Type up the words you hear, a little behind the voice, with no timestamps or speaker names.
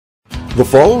The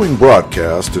following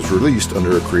broadcast is released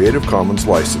under a Creative Commons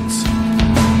license.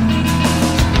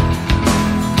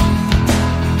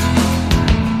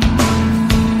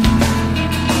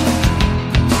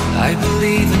 I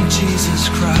believe in Jesus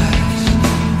Christ,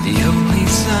 the only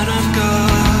Son of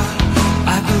God.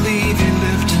 I believe He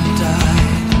lived and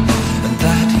died, and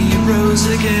that He rose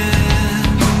again.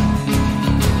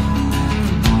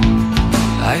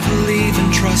 I believe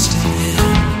and trust in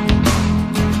Him.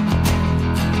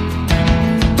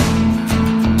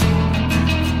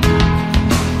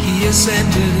 He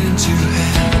ascended into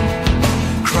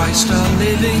heaven, Christ our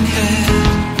living head,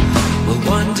 will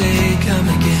one day come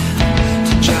again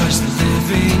to judge the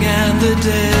living and the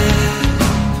dead.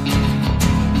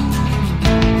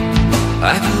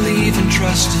 I believe and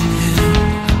trust in Him.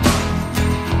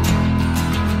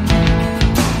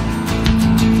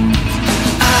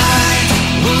 I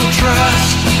will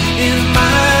trust in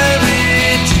my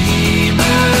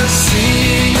Redeemer,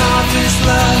 sing of His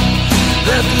love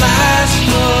that lasts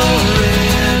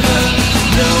forever,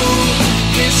 know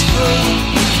His full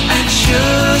and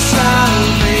sure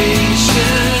salvation.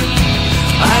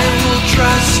 I will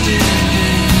trust in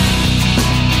Him.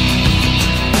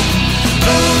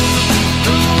 Oh,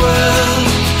 the world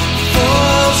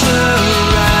falls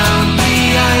around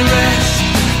me, I rest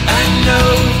and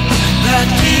know that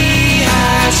He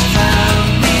has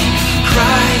found me.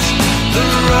 Christ, the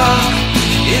rock,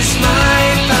 is my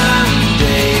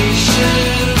foundation.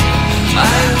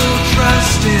 I will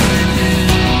trust in Him.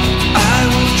 I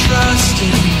will trust in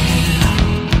Him.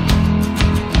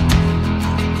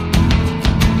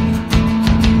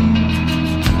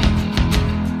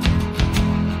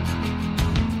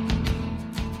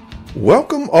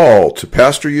 Welcome all to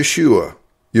Pastor Yeshua.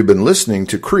 You've been listening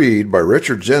to Creed by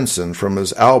Richard Jensen from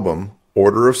his album,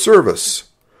 Order of Service.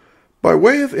 By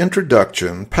way of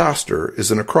introduction, pastor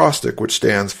is an acrostic which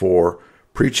stands for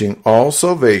preaching all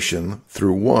salvation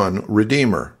through one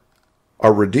Redeemer.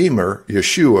 Our Redeemer,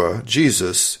 Yeshua,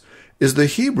 Jesus, is the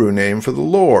Hebrew name for the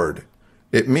Lord.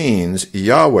 It means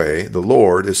Yahweh, the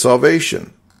Lord, is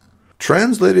salvation.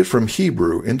 Translated from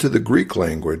Hebrew into the Greek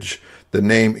language, the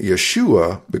name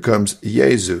Yeshua becomes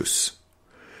Jesus.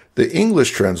 The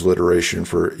English transliteration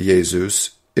for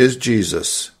Jesus is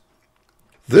Jesus.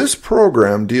 This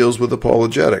program deals with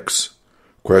apologetics,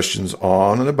 questions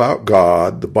on and about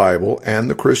God, the Bible, and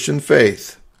the Christian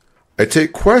faith. I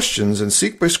take questions and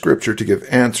seek by Scripture to give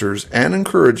answers and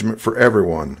encouragement for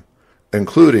everyone,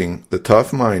 including the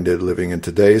tough-minded living in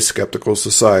today's skeptical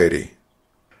society.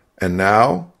 And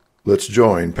now, let's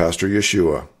join Pastor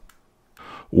Yeshua.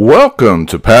 Welcome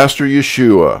to Pastor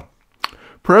Yeshua.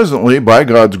 Presently, by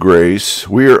God's grace,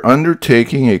 we are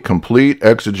undertaking a complete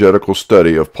exegetical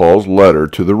study of Paul's letter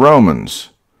to the Romans.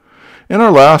 In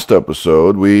our last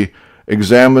episode, we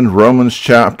examined Romans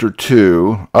chapter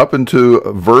 2 up into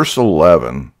verse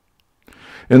 11.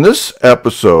 In this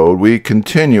episode, we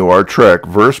continue our trek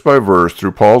verse by verse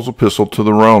through Paul's epistle to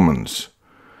the Romans.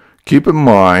 Keep in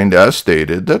mind, as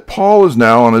stated, that Paul is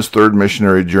now on his third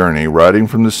missionary journey, riding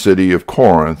from the city of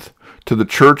Corinth to the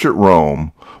church at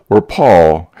Rome, where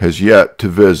Paul has yet to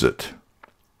visit.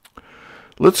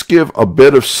 Let's give a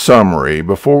bit of summary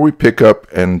before we pick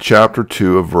up in chapter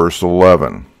 2 of verse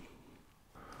 11.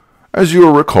 As you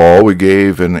will recall, we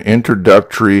gave an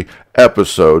introductory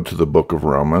episode to the book of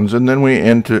Romans, and then we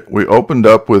opened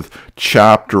up with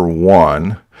chapter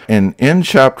 1. And in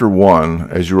chapter 1,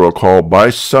 as you recall,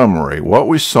 by summary, what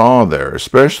we saw there,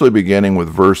 especially beginning with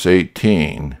verse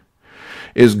 18,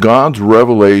 is God's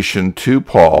revelation to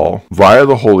Paul via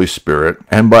the Holy Spirit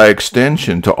and by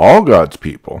extension to all God's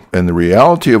people, and the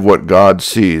reality of what God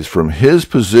sees from His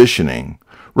positioning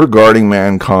regarding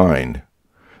mankind.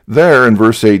 There in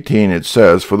verse 18 it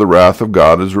says, "For the wrath of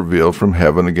God is revealed from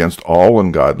heaven against all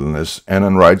ungodliness and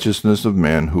unrighteousness of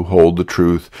men who hold the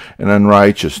truth in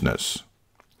unrighteousness."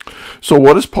 So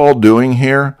what is Paul doing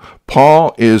here?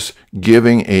 Paul is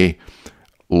giving a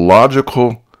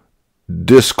logical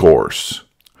discourse,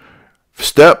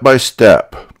 step by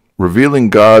step,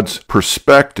 revealing God's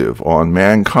perspective on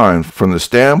mankind from the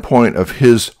standpoint of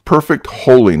His perfect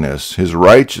holiness, His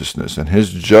righteousness, and His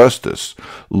justice,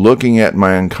 looking at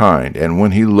mankind. And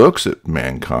when He looks at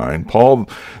mankind, Paul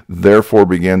therefore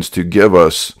begins to give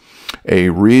us a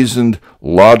reasoned,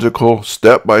 logical,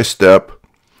 step-by-step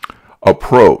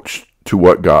approach to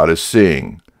what God is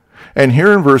seeing. And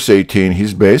here in verse 18,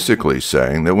 he's basically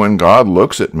saying that when God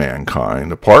looks at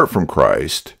mankind, apart from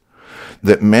Christ,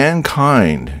 that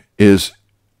mankind is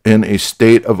in a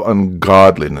state of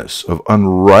ungodliness, of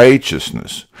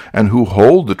unrighteousness, and who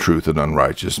hold the truth in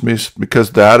unrighteousness,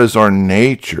 because that is our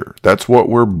nature. That's what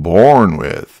we're born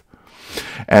with.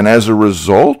 And as a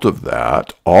result of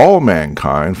that, all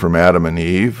mankind, from Adam and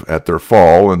Eve at their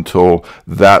fall until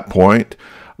that point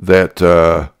that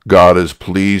God is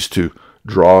pleased to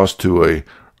draw us to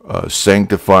a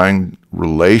sanctifying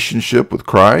relationship with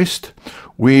Christ,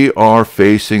 we are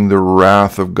facing the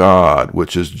wrath of God,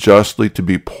 which is justly to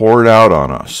be poured out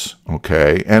on us,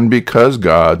 okay? And because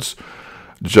God's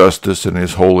justice and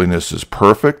his holiness is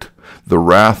perfect, the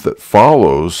wrath that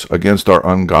follows against our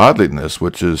ungodliness,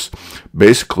 which is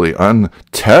basically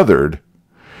untethered,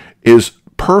 is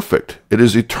perfect. It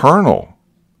is eternal.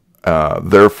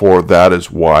 Therefore, that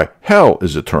is why hell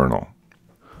is eternal.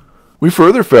 We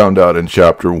further found out in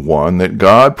chapter 1 that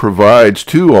God provides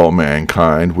to all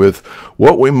mankind with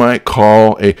what we might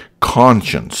call a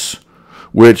conscience,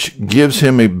 which gives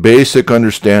him a basic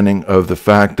understanding of the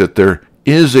fact that there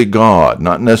is a God,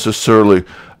 not necessarily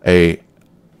a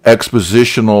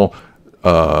expositional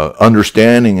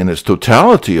understanding in its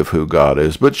totality of who God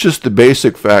is, but just the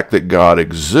basic fact that God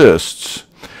exists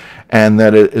and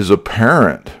that it is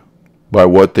apparent by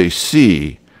what they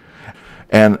see.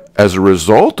 And as a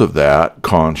result of that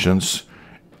conscience,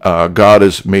 God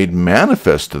is made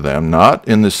manifest to them, not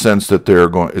in the sense that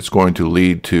it's going to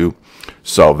lead to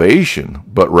salvation,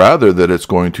 but rather that it's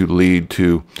going to lead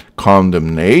to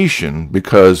condemnation,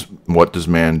 because what does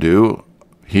man do?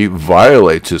 He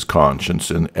violates his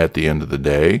conscience at the end of the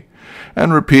day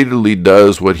and repeatedly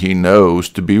does what he knows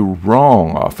to be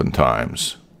wrong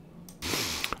oftentimes.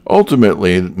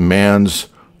 Ultimately, man's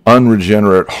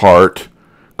unregenerate heart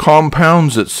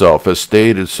compounds itself, as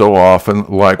stated so often,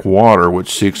 like water,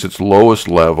 which seeks its lowest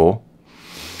level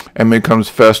and becomes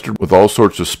festered with all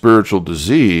sorts of spiritual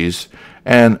disease,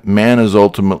 and man is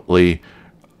ultimately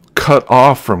cut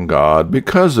off from God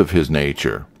because of his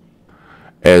nature.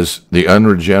 As the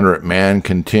unregenerate man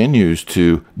continues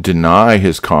to deny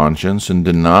his conscience and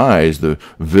denies the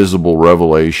visible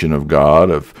revelation of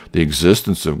God, of the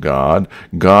existence of God,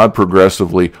 God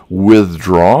progressively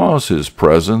withdraws his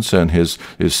presence and his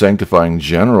sanctifying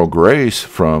general grace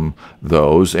from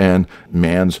those, and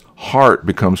man's heart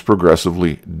becomes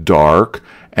progressively dark,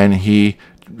 and he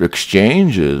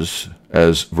exchanges,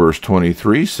 as verse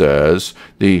 23 says,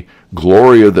 the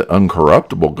glory of the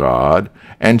uncorruptible God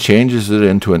and changes it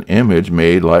into an image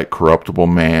made like corruptible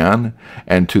man,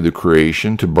 and to the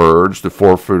creation, to birds, to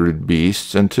four-footed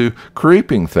beasts, and to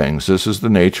creeping things. This is the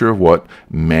nature of what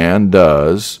man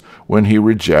does when he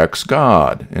rejects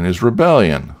God in his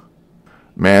rebellion.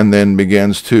 Man then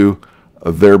begins to,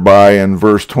 thereby in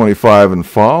verse 25 and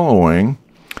following,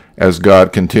 as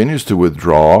God continues to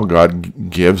withdraw, God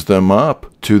gives them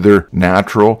up to their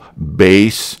natural,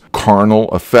 base, carnal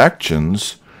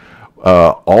affections,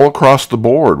 all across the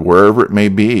board, wherever it may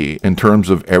be, in terms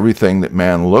of everything that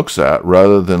man looks at,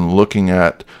 rather than looking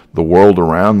at the world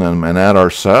around them and at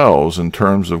ourselves in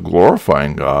terms of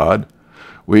glorifying God.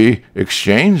 We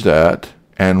exchange that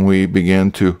and we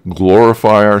begin to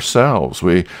glorify ourselves.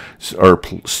 We are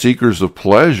seekers of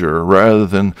pleasure rather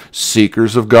than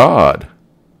seekers of God.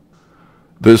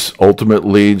 This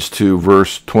ultimately leads to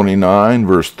verse 29,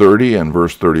 verse 30, and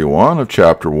verse 31 of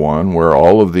chapter 1, where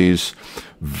all of these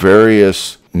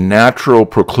various natural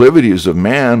proclivities of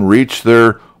man reach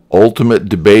their ultimate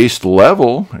debased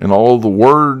level in all of the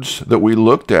words that we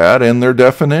looked at and their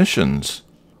definitions.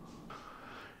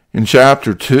 In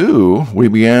chapter 2, we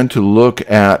began to look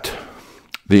at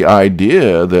the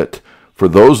idea that for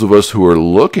those of us who are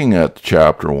looking at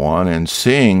chapter 1 and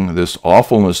seeing this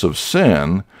awfulness of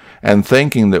sin and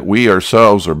thinking that we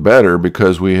ourselves are better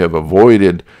because we have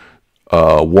avoided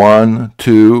 1,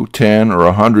 2, 10, or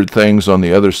 100 things on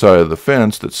the other side of the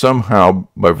fence, that somehow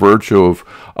by virtue of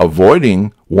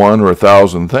avoiding 1 or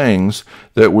 1,000 things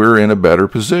that we're in a better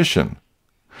position.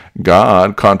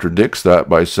 God contradicts that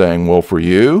by saying, well, for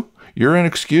you, you're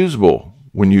inexcusable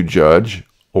when you judge,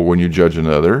 or when you judge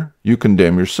another, you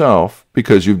condemn yourself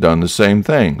because you've done the same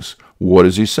things. What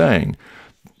is he saying?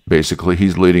 Basically,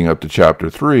 he's leading up to chapter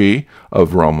 3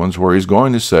 of Romans, where he's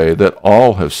going to say that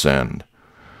all have sinned.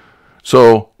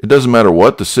 So it doesn't matter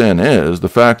what the sin is. The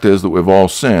fact is that we've all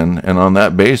sinned, and on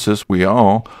that basis, we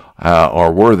all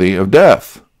are worthy of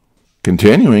death.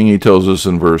 Continuing, he tells us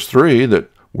in verse 3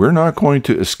 that we're not going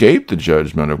to escape the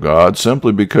judgment of God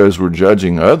simply because we're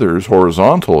judging others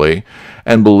horizontally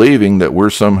and believing that we're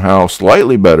somehow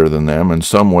slightly better than them in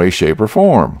some way, shape, or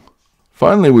form.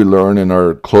 Finally, we learn in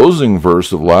our closing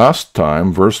verse of last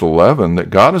time, verse 11, that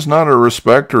God is not a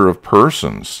respecter of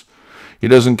persons. He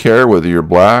doesn't care whether you're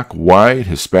black, white,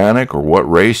 Hispanic, or what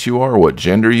race you are, what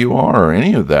gender you are, or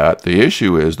any of that. The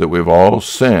issue is that we've all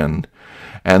sinned,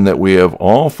 and that we have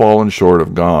all fallen short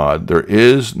of God, there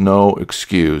is no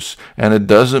excuse, and it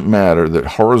doesn't matter that,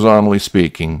 horizontally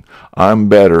speaking, I'm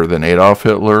better than Adolf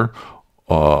Hitler,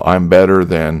 I'm better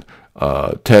than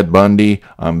Ted Bundy,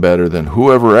 I'm better than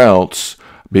whoever else,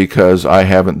 because I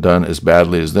haven't done as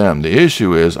badly as them. The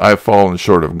issue is I've fallen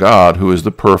short of God, who is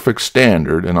the perfect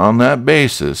standard, and on that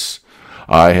basis,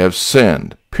 I have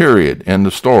sinned. Period. End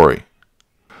of story.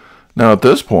 Now at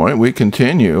this point, we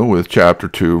continue with chapter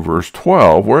 2, verse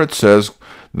 12, where it says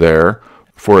there,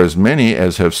 "For as many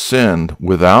as have sinned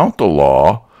without the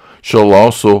law shall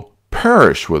also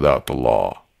perish without the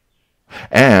law.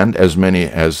 And as many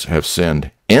as have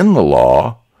sinned in the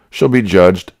law shall be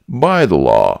judged by the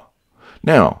law."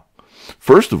 Now,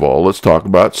 first of all, let's talk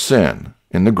about sin.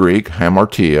 In the Greek,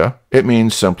 hamartia, it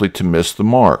means simply to miss the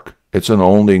mark. It's an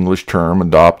Old English term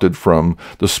adopted from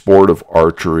the sport of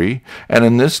archery, and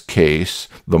in this case,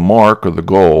 the mark or the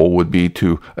goal would be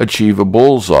to achieve a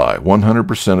bullseye,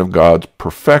 100% of God's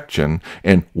perfection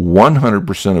in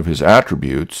 100% of his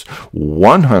attributes,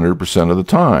 100% of the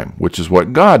time, which is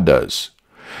what God does.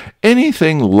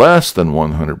 Anything less than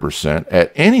 100%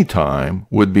 at any time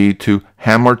would be to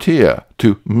hamartia,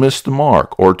 to miss the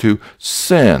mark, or to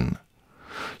sin.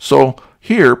 So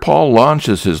here Paul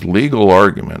launches his legal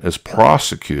argument as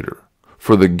prosecutor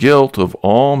for the guilt of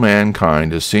all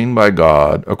mankind as seen by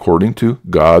God according to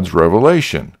God's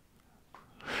revelation.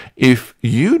 If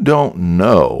you don't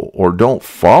know or don't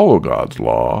follow God's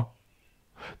law,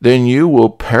 then you will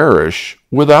perish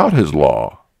without his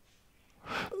law.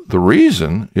 The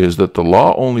reason is that the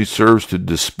law only serves to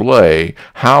display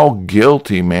how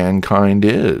guilty mankind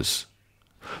is.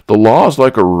 The law is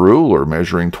like a ruler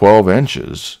measuring 12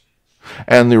 inches,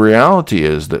 and the reality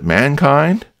is that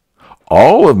mankind,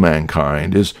 all of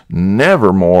mankind, is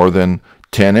never more than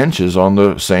 10 inches on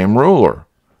the same ruler.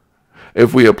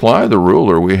 If we apply the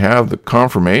ruler, we have the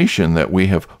confirmation that we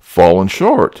have fallen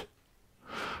short.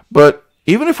 But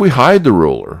even if we hide the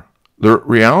ruler, the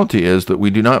reality is that we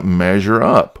do not measure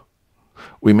up.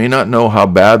 We may not know how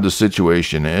bad the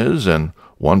situation is, and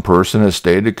one person has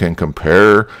stated can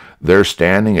compare their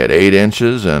standing at 8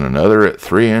 inches and another at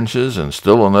 3 inches and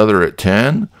still another at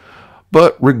 10.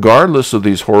 But regardless of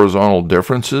these horizontal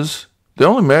differences, the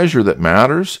only measure that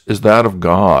matters is that of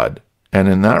God. And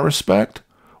in that respect,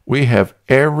 we have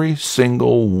every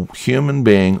single human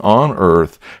being on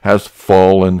earth has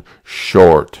fallen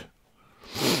short.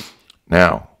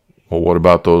 Now, well, what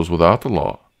about those without the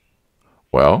law?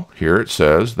 Well, here it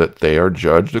says that they are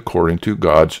judged according to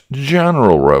God's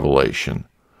general revelation.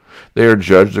 They are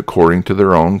judged according to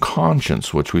their own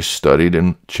conscience, which we studied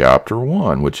in chapter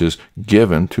 1, which is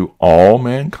given to all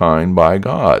mankind by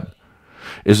God.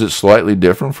 Is it slightly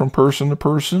different from person to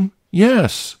person?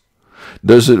 Yes.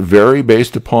 Does it vary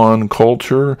based upon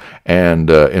culture and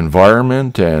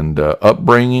environment and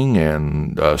upbringing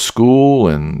and school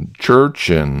and church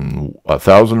and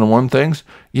 1,001 things?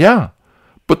 Yeah.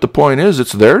 But the point is,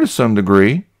 it's there to some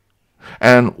degree.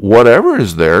 And whatever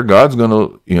is there, God's going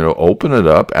to, open it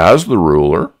up as the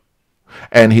ruler,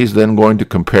 and he's then going to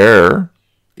compare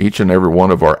each and every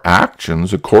one of our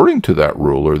actions according to that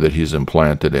ruler that he's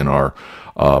implanted in our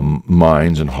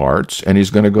minds and hearts, and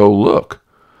he's going to go, look,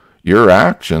 your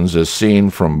actions as seen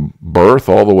from birth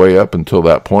all the way up until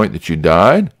that point that you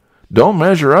died don't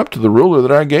measure up to the ruler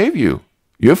that I gave you.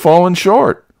 You've fallen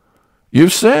short.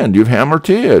 You've sinned. You've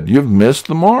hamartiaed. You've missed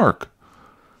the mark.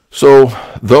 So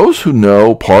those who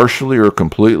know partially or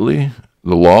completely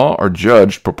the law are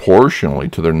judged proportionally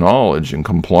to their knowledge and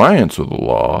compliance with the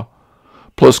law,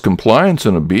 plus compliance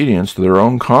and obedience to their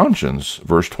own conscience,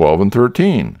 verse 12 and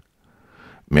 13.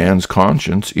 Man's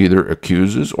conscience either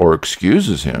accuses or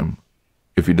excuses him.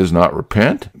 If he does not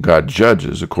repent, God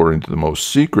judges according to the most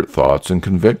secret thoughts and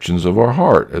convictions of our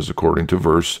heart, as according to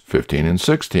verse 15 and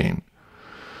 16.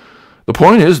 The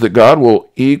point is that God will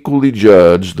equally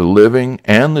judge the living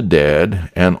and the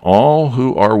dead, and all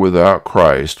who are without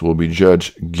Christ will be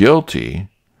judged guilty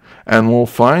and will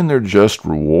find their just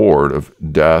reward of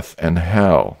death and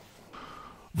hell.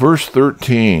 Verse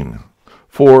 13,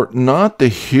 "For not the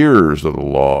hearers of the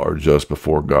law are just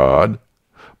before God,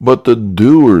 but the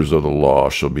doers of the law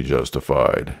shall be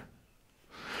justified."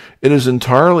 It is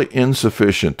entirely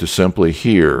insufficient to simply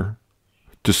hear,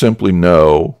 to simply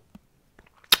know,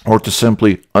 or to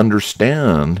simply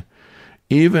understand,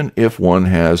 even if one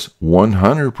has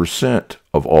 100%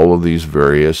 of all of these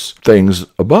various things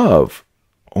above.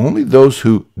 Only those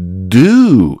who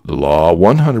do the law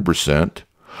 100%,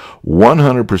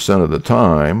 100% of the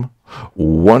time,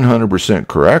 100%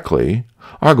 correctly,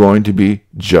 are going to be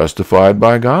justified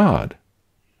by God.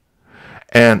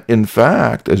 And in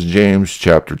fact, as James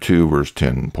chapter 2, verse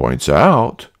 10 points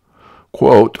out,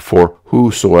 quote, "For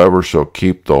whosoever shall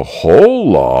keep the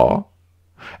whole law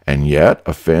and yet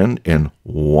offend in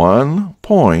one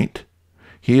point,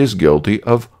 he is guilty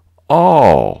of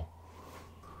all."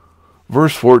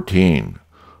 Verse 14,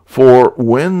 "For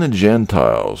when the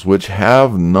Gentiles, which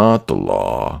have not the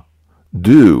law,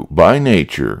 do by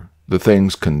nature the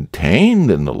things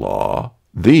contained in the law,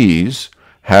 these,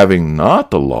 having not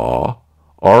the law,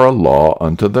 are a law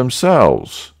unto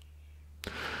themselves."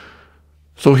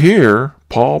 So here,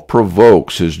 Paul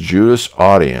provokes his Jewish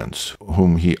audience,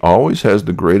 whom he always has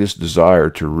the greatest desire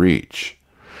to reach.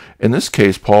 In this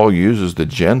case, Paul uses the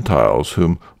Gentiles,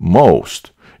 whom most,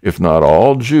 if not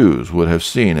all Jews, would have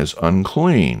seen as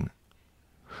unclean.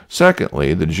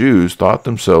 Secondly, the Jews thought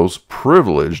themselves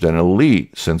privileged and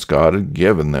elite since God had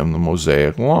given them the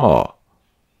Mosaic law.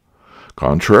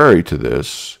 Contrary to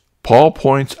this, Paul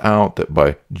points out that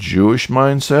by Jewish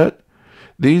mindset,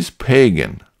 these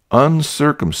pagan,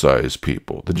 uncircumcised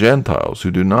people, the Gentiles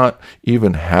who do not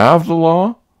even have the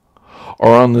law,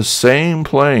 are on the same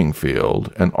playing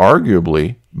field and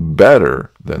arguably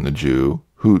better than the Jew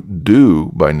who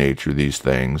do by nature these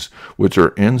things which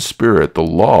are in spirit the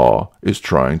law is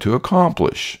trying to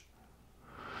accomplish.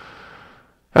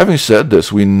 Having said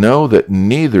this, we know that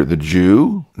neither the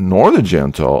Jew nor the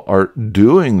Gentile are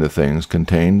doing the things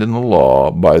contained in the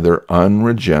law by their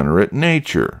unregenerate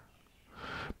nature.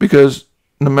 Because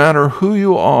no matter who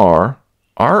you are,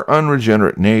 our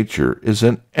unregenerate nature is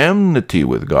an enmity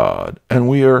with God, and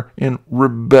we are in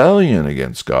rebellion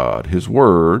against God, His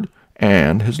Word,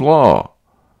 and His law.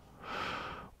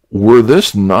 Were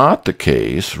this not the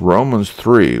case, Romans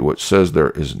 3, which says there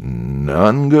is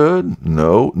none good,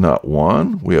 no, not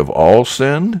one, we have all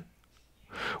sinned,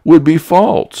 would be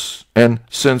false. And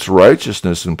since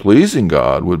righteousness and pleasing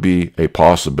God would be a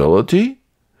possibility,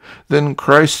 then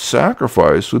Christ's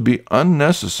sacrifice would be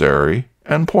unnecessary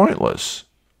and pointless.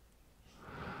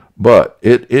 But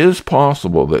it is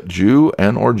possible that Jew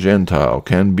and or Gentile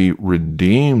can be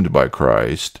redeemed by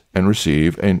Christ and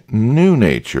receive a new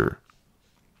nature.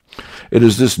 It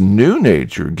is this new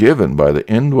nature given by the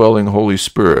indwelling Holy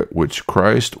Spirit, which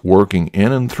Christ working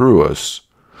in and through us,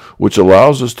 which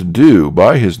allows us to do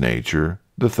by His nature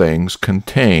the things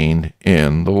contained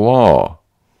in the law.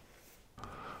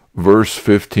 Verse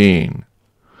 15,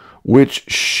 "Which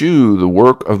shew the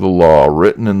work of the law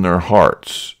written in their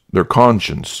hearts, their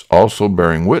conscience also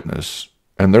bearing witness,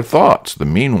 and their thoughts the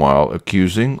meanwhile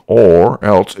accusing or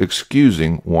else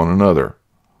excusing one another."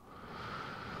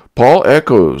 Paul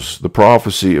echoes the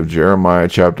prophecy of Jeremiah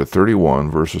chapter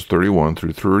 31, verses 31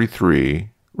 through 33,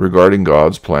 regarding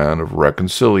God's plan of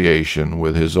reconciliation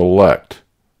with His elect.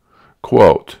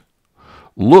 Quote,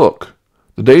 "Look,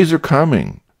 the days are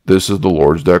coming, this is the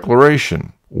Lord's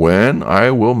declaration, when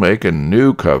I will make a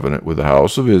new covenant with the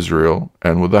house of Israel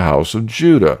and with the house of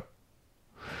Judah.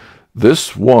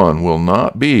 This one will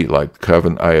not be like the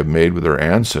covenant I have made with their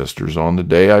ancestors on the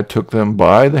day I took them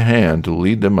by the hand to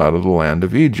lead them out of the land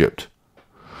of Egypt.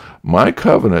 My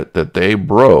covenant that they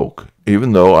broke,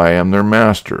 even though I am their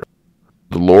master.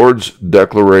 The Lord's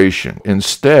declaration.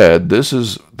 Instead, this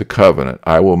is the covenant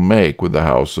I will make with the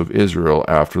house of Israel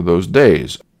after those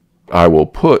days. I will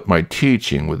put my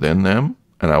teaching within them,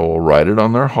 and I will write it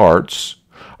on their hearts.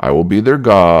 I will be their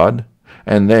God,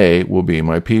 and they will be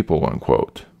my people."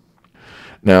 Unquote.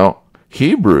 Now,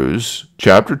 Hebrews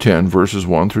chapter 10, verses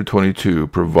 1 through 22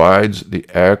 provides the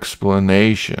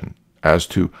explanation as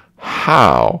to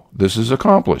how this is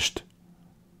accomplished.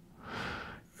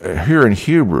 Here in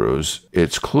Hebrews,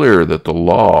 it's clear that the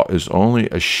law is only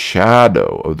a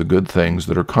shadow of the good things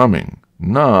that are coming,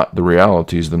 not the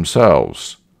realities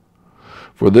themselves.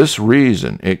 For this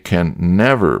reason, it can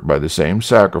never, by the same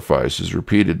sacrifices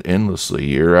repeated endlessly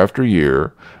year after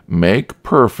year, make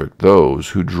perfect those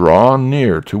who draw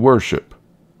near to worship.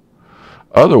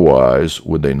 Otherwise,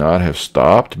 would they not have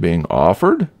stopped being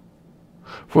offered?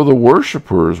 For the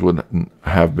worshippers would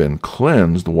have been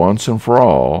cleansed once and for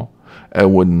all,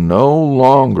 and would no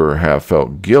longer have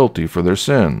felt guilty for their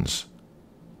sins.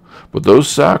 But those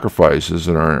sacrifices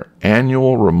are an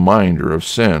annual reminder of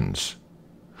sins.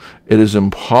 It is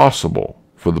impossible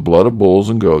for the blood of bulls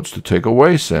and goats to take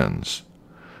away sins.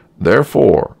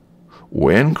 Therefore,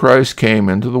 when Christ came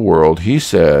into the world, He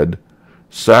said,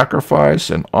 "Sacrifice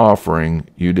and offering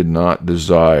you did not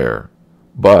desire,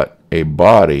 but a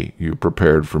body you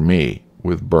prepared for me.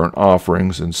 With burnt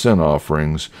offerings and sin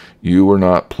offerings you were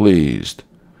not pleased.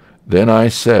 Then I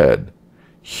said,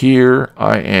 Here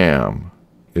I am.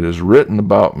 It is written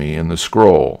about me in the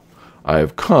scroll. I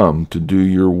have come to do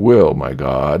your will, my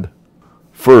God."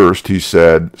 First, he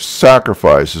said,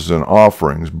 sacrifices and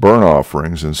offerings, burnt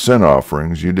offerings and sin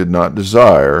offerings you did not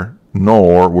desire,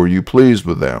 nor were you pleased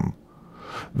with them,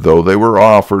 though they were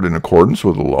offered in accordance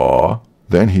with the law.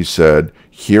 Then he said,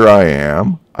 here I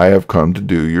am, I have come to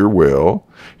do your will.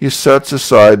 He sets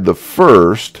aside the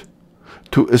first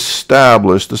to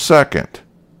establish the second.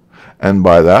 And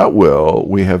by that will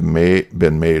we have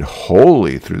been made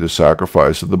holy through the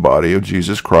sacrifice of the body of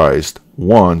Jesus Christ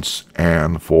once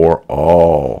and for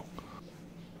all.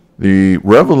 The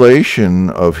revelation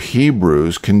of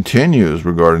Hebrews continues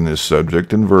regarding this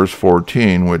subject in verse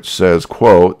 14, which says,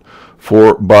 quote,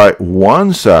 for by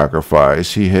one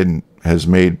sacrifice he has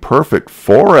made perfect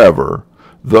forever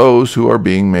those who are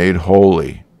being made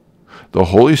holy. The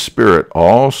Holy Spirit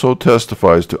also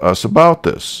testifies to us about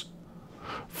this.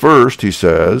 First, he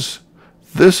says,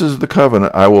 this is the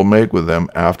covenant I will make with them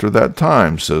after that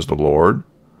time, says the Lord.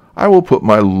 I will put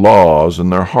my laws in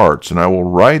their hearts, and I will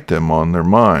write them on their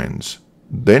minds.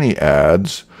 Then he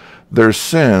adds, their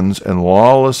sins and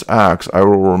lawless acts I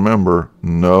will remember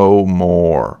no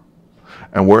more.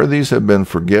 And where these have been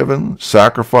forgiven,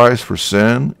 sacrifice for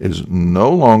sin is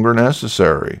no longer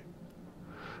necessary.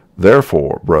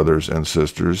 Therefore, brothers and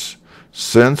sisters,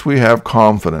 since we have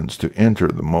confidence to enter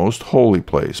the most holy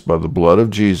place by the blood of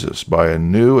Jesus, by a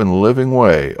new and living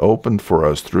way opened for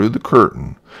us through the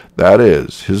curtain, that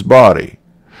is, his body,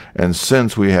 and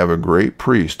since we have a great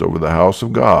priest over the house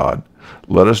of God,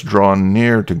 let us draw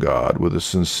near to God with a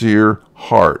sincere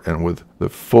heart and with the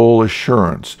full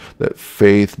assurance that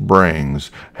faith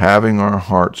brings, having our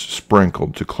hearts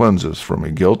sprinkled to cleanse us from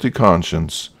a guilty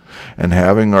conscience, and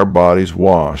having our bodies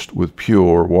washed with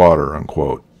pure water,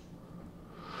 unquote.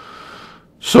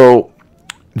 So,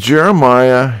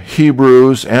 Jeremiah,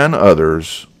 Hebrews, and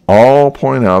others all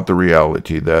point out the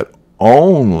reality that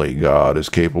only God is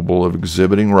capable of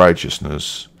exhibiting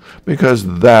righteousness,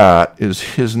 because that is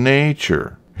his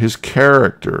nature, his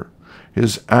character,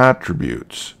 his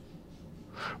attributes.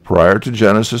 Prior to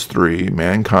Genesis 3,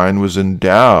 mankind was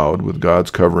endowed with God's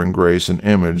covering grace and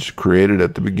image created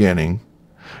at the beginning,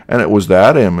 and it was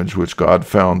that image which God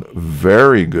found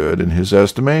very good in his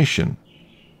estimation.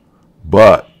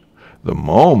 But the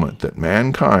moment that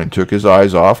mankind took his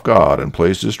eyes off God and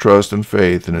placed his trust and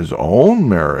faith in his own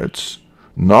merits,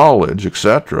 knowledge,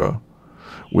 etc.,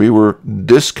 we were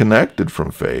disconnected from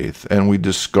faith, and we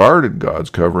discarded God's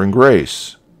covering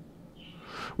grace.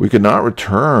 We could not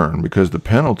return because the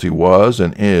penalty was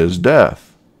and is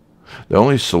death. The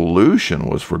only solution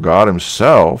was for God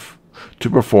himself to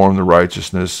perform the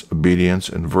righteousness, obedience,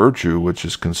 and virtue which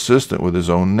is consistent with his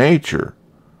own nature.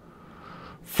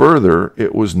 Further,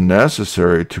 it was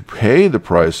necessary to pay the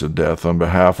price of death on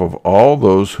behalf of all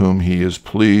those whom he is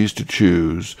pleased to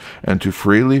choose, and to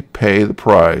freely pay the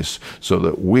price so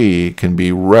that we can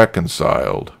be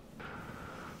reconciled.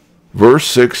 Verse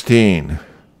 16,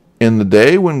 in the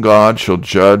day when God shall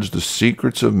judge the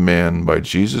secrets of men by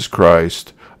Jesus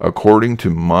Christ, according to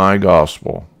my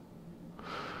gospel.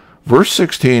 Verse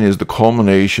 16 is the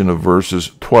culmination of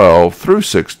verses 12 through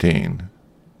 16.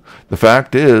 The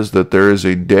fact is that there is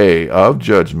a day of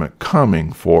judgment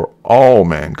coming for all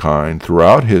mankind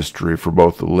throughout history, for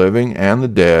both the living and the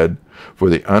dead, for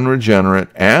the unregenerate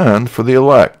and for the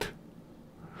elect.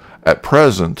 At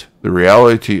present, the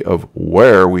reality of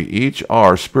where we each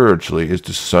are spiritually is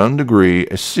to some degree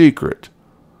a secret.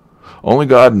 Only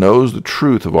God knows the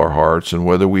truth of our hearts and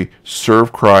whether we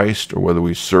serve Christ or whether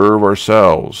we serve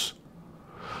ourselves.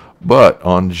 But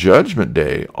on Judgment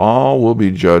Day, all will be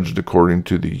judged according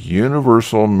to the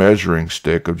universal measuring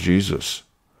stick of Jesus.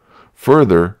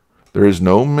 Further, there is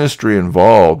no mystery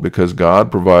involved because God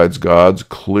provides God's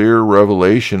clear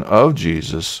revelation of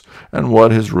Jesus and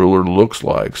what his ruler looks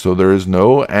like, so there is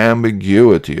no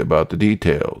ambiguity about the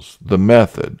details, the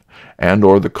method, and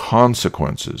or the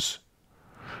consequences.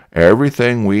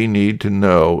 Everything we need to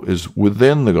know is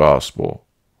within the gospel.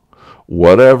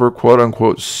 Whatever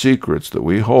quote-unquote secrets that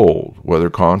we hold, whether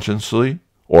consciously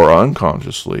or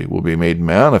unconsciously, will be made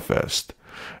manifest,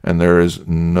 and there is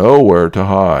nowhere to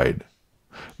hide.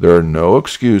 There are no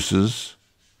excuses,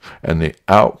 and the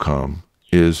outcome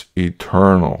is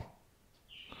eternal.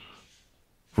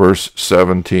 Verse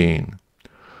 17,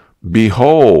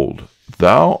 behold,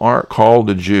 thou art called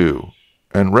a Jew,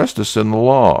 and restest in the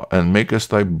law, and makest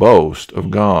thy boast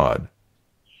of God.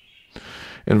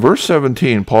 In verse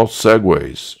 17, Paul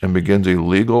segues and begins a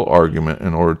legal argument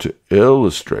in order to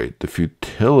illustrate the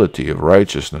futility of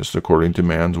righteousness according to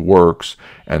man's works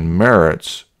and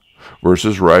merits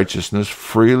versus righteousness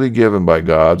freely given by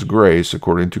God's grace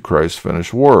according to Christ's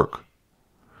finished work.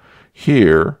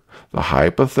 Here, the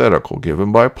hypothetical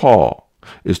given by Paul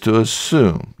is to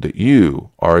assume that you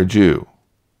are a Jew.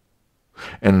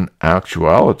 In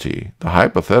actuality, the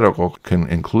hypothetical can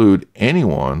include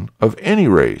anyone of any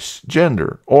race,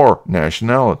 gender, or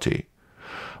nationality.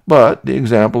 But the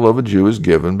example of a Jew is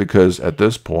given because at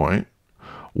this point,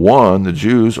 1, the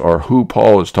Jews are who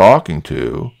Paul is talking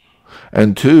to,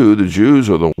 and 2, the Jews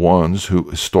are the ones who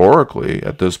historically,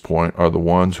 at this point, are the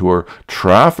ones who are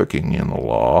trafficking in the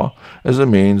law as a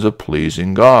means of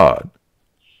pleasing God.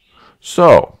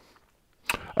 So,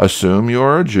 assume you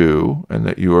are a Jew and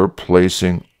that you are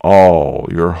placing all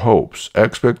your hopes,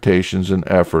 expectations, and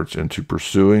efforts into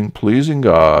pursuing pleasing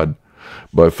God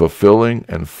by fulfilling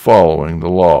and following the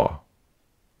law.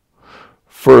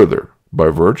 Further, by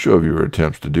virtue of your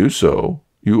attempts to do so,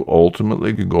 you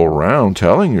ultimately could go around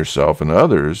telling yourself and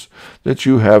others that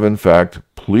you have in fact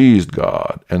pleased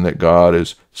God and that God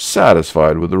is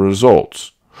satisfied with the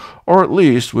results, or at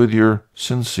least with your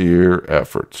sincere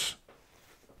efforts.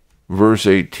 Verse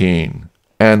 18,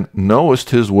 and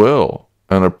knowest his will,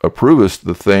 and approvest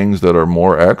the things that are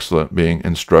more excellent, being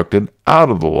instructed out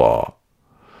of the law.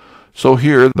 So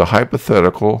here the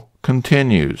hypothetical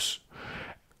continues.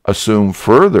 Assume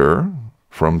further,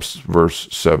 from verse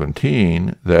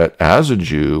 17, that as a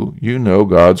Jew you know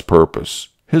God's purpose,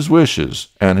 his wishes,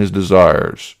 and his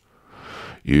desires.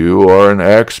 You are an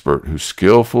expert who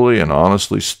skillfully and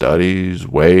honestly studies,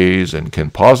 weighs, and can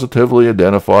positively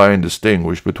identify and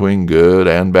distinguish between good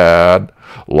and bad,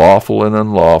 lawful and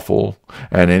unlawful,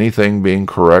 and anything being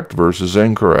correct versus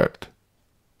incorrect.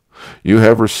 You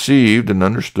have received and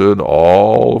understood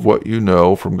all of what you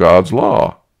know from God's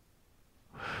law.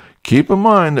 Keep in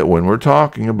mind that when we're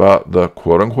talking about the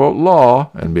quote-unquote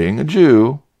law and being a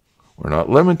Jew, we're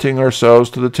not limiting ourselves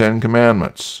to the 10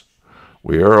 Commandments.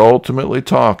 We are ultimately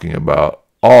talking about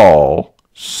all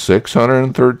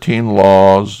 613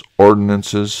 laws,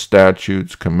 ordinances,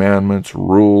 statutes, commandments,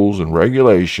 rules, and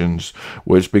regulations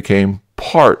which became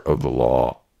part of the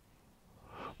law.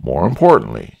 More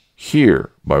importantly, here,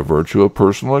 by virtue of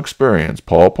personal experience,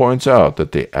 Paul points out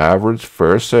that the average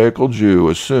Pharisaical Jew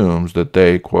assumes that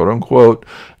they, quote-unquote,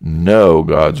 know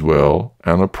God's will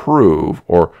and approve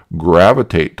or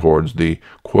gravitate towards the,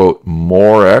 quote,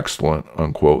 more excellent,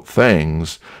 unquote,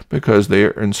 things because they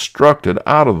are instructed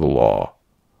out of the law.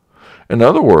 In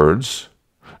other words,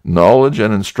 knowledge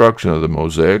and instruction of the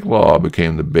Mosaic law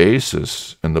became the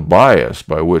basis and the bias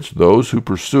by which those who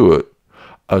pursue it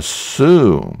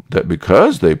assume that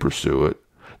because they pursue it,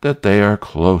 that they are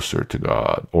closer to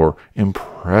God or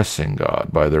impressing God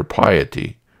by their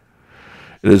piety.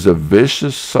 It is a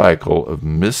vicious cycle of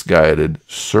misguided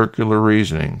circular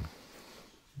reasoning.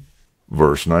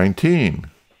 Verse 19,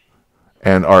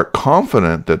 and art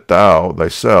confident that thou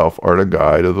thyself art a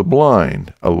guide of the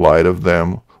blind, a light of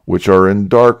them which are in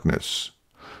darkness.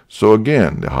 So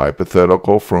again, the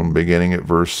hypothetical from beginning at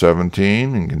verse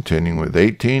 17 and continuing with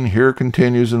 18 here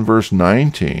continues in verse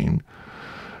 19,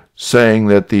 saying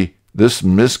that this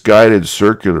misguided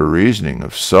circular reasoning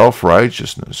of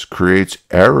self-righteousness creates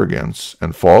arrogance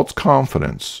and false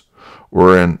confidence,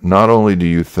 wherein not only do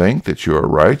you think that you are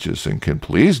righteous and can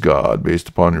please God based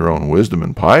upon your own wisdom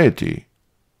and piety,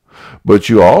 but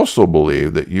you also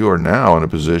believe that you are now in a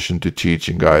position to teach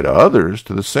and guide others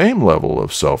to the same level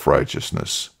of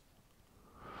self-righteousness.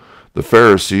 The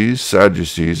Pharisees,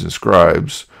 Sadducees, and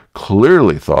scribes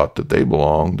clearly thought that they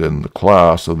belonged in the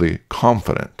class of the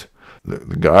confident, the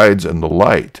guides and the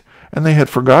light, and they had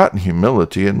forgotten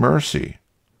humility and mercy.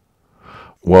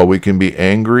 While we can be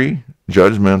angry,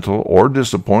 judgmental, or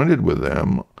disappointed with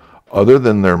them, other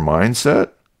than their mindset,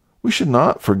 we should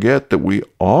not forget that we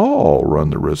all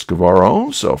run the risk of our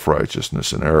own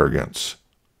self-righteousness and arrogance.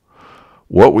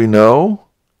 What we know,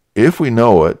 if we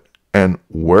know it, and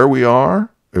where we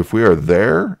are, if we are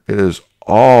there, it is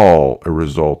all a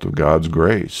result of God's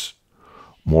grace.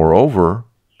 Moreover,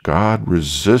 God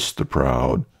resists the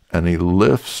proud, and he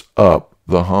lifts up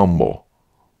the humble.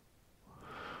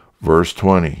 Verse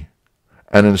 20,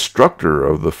 an instructor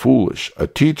of the foolish, a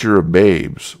teacher of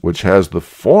babes, which has the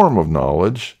form of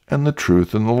knowledge and the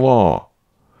truth in the law.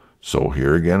 So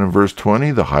here again in verse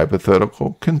 20, the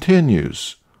hypothetical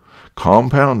continues,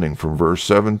 compounding from verse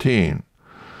 17.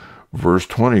 Verse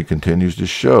 20 continues to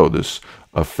show this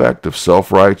effect of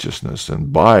self-righteousness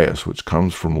and bias which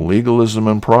comes from legalism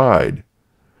and pride.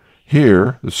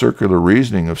 Here, the circular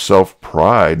reasoning of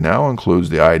self-pride now includes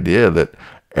the idea that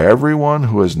everyone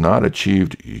who has not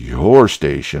achieved your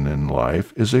station in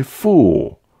life is a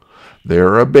fool. They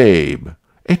are a babe,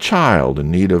 a child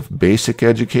in need of basic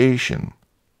education.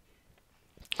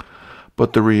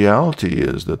 But the reality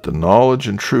is that the knowledge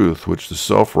and truth which the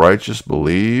self-righteous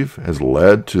believe has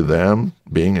led to them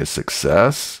being a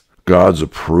success, God's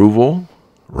approval,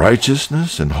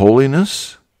 righteousness, and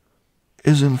holiness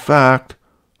is in fact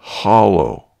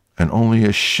hollow and only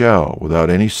a shell without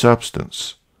any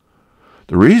substance.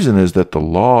 The reason is that the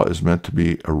law is meant to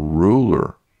be a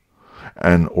ruler,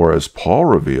 or as Paul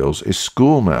reveals, a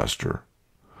schoolmaster.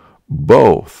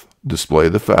 Both display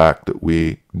the fact that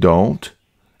we don't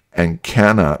and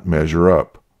cannot measure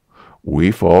up.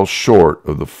 We fall short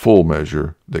of the full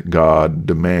measure that God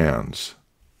demands.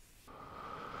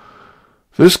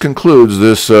 This concludes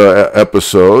this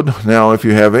episode. Now, if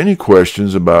you have any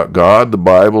questions about God, the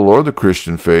Bible, or the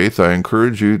Christian faith, I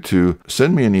encourage you to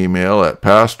send me an email at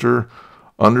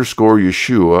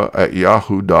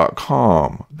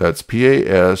pastor_Yeshua@yahoo.com. That's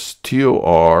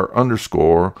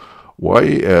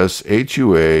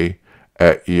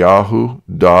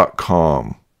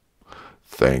pastor_Yeshua@yahoo.com.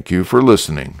 Thank you for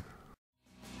listening.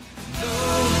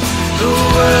 The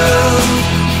world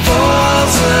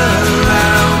falls